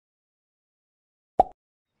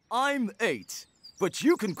I'm 8, but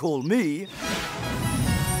you can call me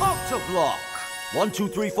Octoblock. 1, 2,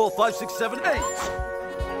 3, 4, 5, 6, 7, 8.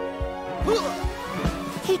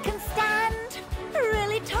 He can stand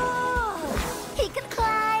really tall. He can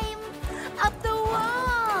climb up the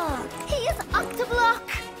wall. He is Octoblock.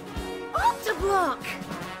 Octoblock!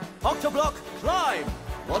 Octoblock, climb!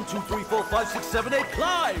 1, 2, 3, 4, 5, 6, 7, 8,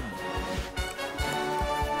 climb!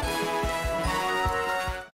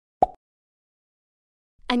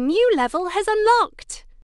 A new level has unlocked.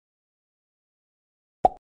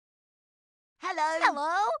 Hello.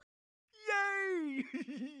 Hello. Yay!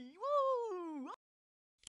 Woo!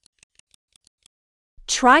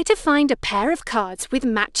 Try to find a pair of cards with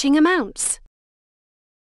matching amounts.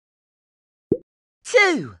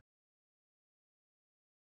 2.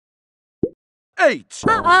 8.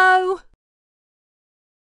 Uh-oh!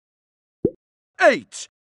 8.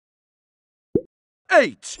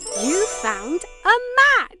 8. You found a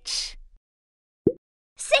match.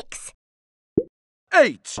 6.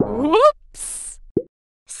 8. Whoops!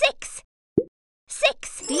 6.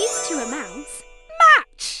 6. These two amounts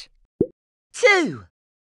match. 2.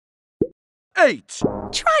 8.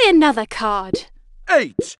 Try another card.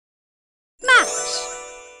 8. Match.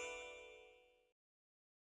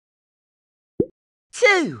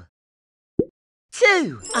 2.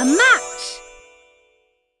 2. A match.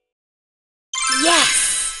 Yes!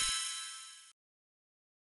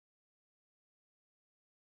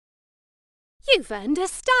 You've earned a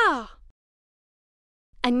star.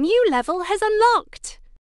 A new level has unlocked.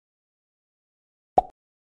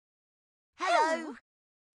 Hello.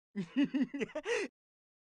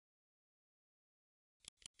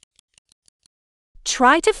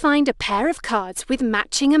 Try to find a pair of cards with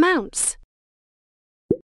matching amounts.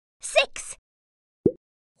 6.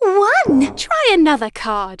 1. Try another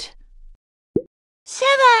card.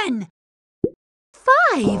 7.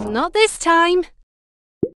 5. Not this time.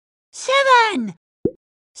 7.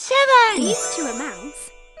 7. These two amounts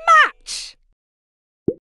match.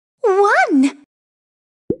 1.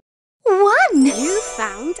 1. You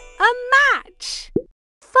found a match.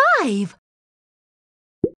 5.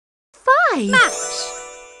 5. Match.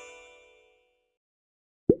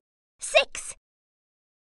 6.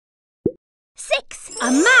 6.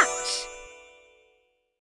 A match.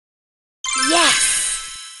 Yes!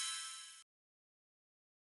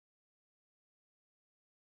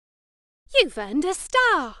 You've earned a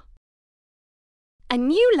star. A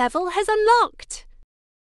new level has unlocked.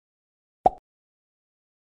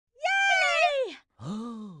 Yay!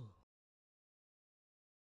 Oh.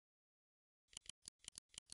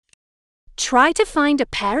 Try to find a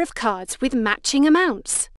pair of cards with matching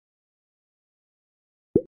amounts.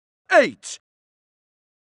 8.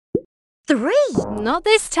 3. Not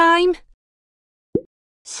this time.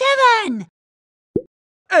 7.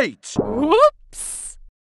 8. Whoops!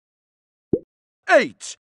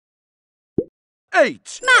 8.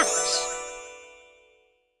 8. Match.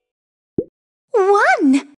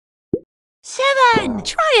 1. 7.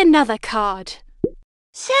 Try another card.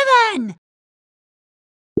 7.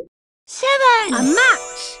 7. A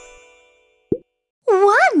match.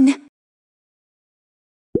 1.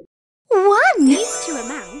 1. These two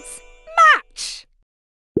amounts match.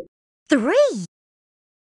 3.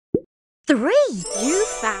 3. You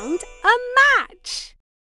found a match.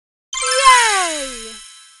 Yay!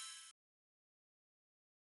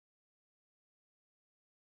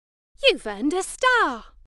 You've earned a star.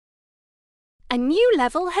 A new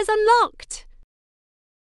level has unlocked.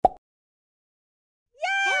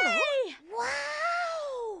 Yay!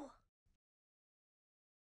 Wow!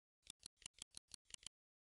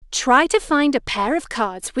 Try to find a pair of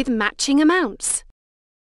cards with matching amounts.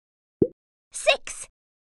 6.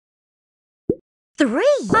 3.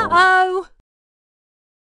 Uh-oh!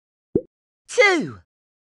 2.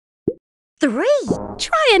 3.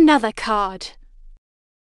 Try another card.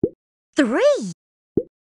 3.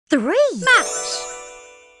 3. Match.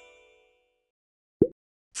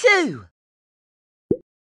 2.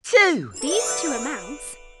 2. These two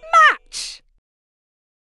amounts match.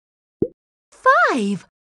 5.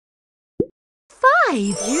 5.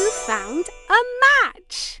 You found a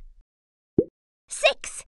match.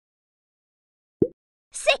 6.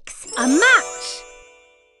 6. A match.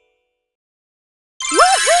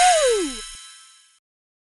 Woohoo!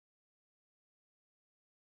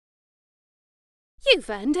 You've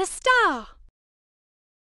earned a star.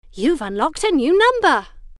 You've unlocked a new number.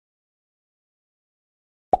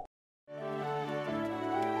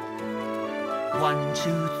 1,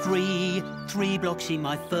 2, 3, 3 blocks in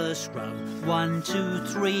my first row. 1, 2,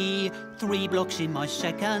 3, 3 blocks in my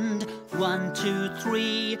second. 1, 2,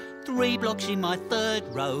 3, 3 blocks in my third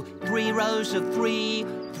row. 3 rows of 3,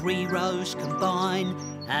 3 rows combine.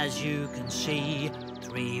 As you can see,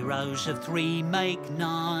 3 rows of 3 make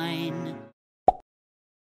 9.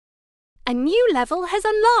 A new level has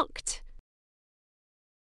unlocked.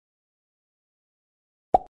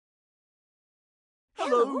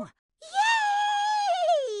 Hello.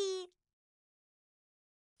 Yay!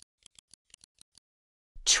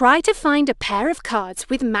 Try to find a pair of cards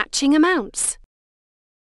with matching amounts.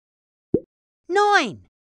 9.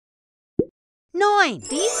 9.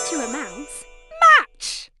 These two amounts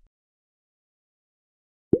match.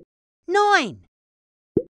 9.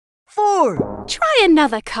 4. Try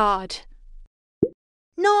another card.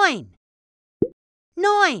 9.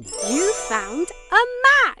 9. You found a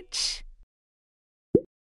match.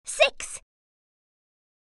 6.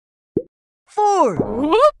 4.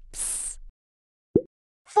 Whoops!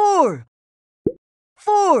 4.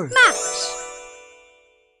 4. Match.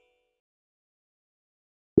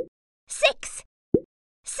 6.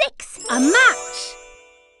 6. A match.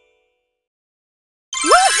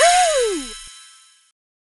 Woohoo!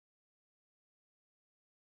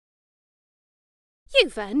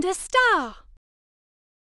 You've earned a star.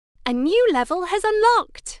 A new level has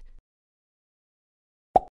unlocked.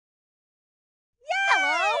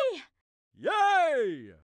 Hello!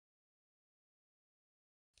 Yay!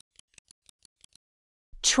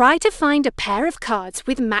 Try to find a pair of cards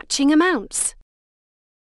with matching amounts.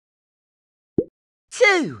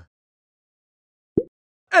 2.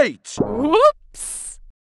 8. Whoops!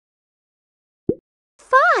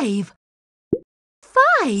 5.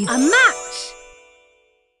 5. A match.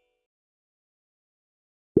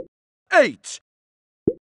 8.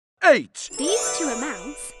 8. These two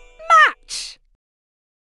amounts match.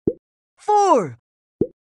 4.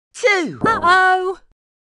 2. Uh-oh!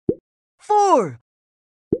 4.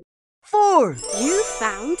 4. You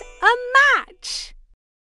found a match.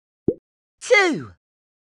 2.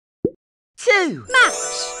 2.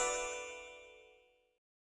 Match.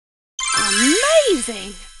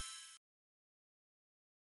 Amazing!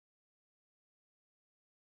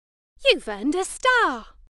 You've earned a star.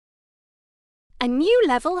 A new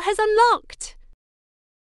level has unlocked.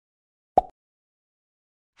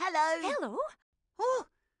 Hello. Hello. Oh.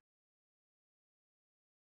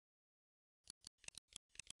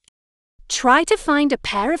 Try to find a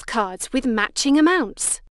pair of cards with matching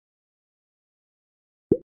amounts.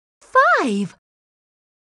 5.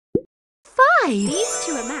 5. These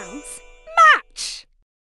two amounts match.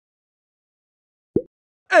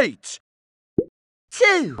 8.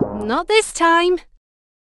 2. Not this time.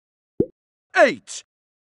 8.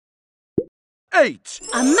 8.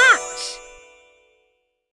 A match.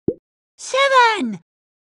 7.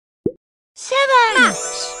 7. Match.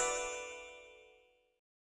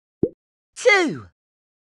 2.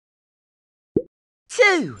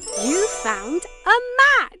 2. You found a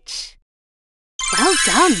match. Well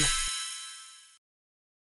done.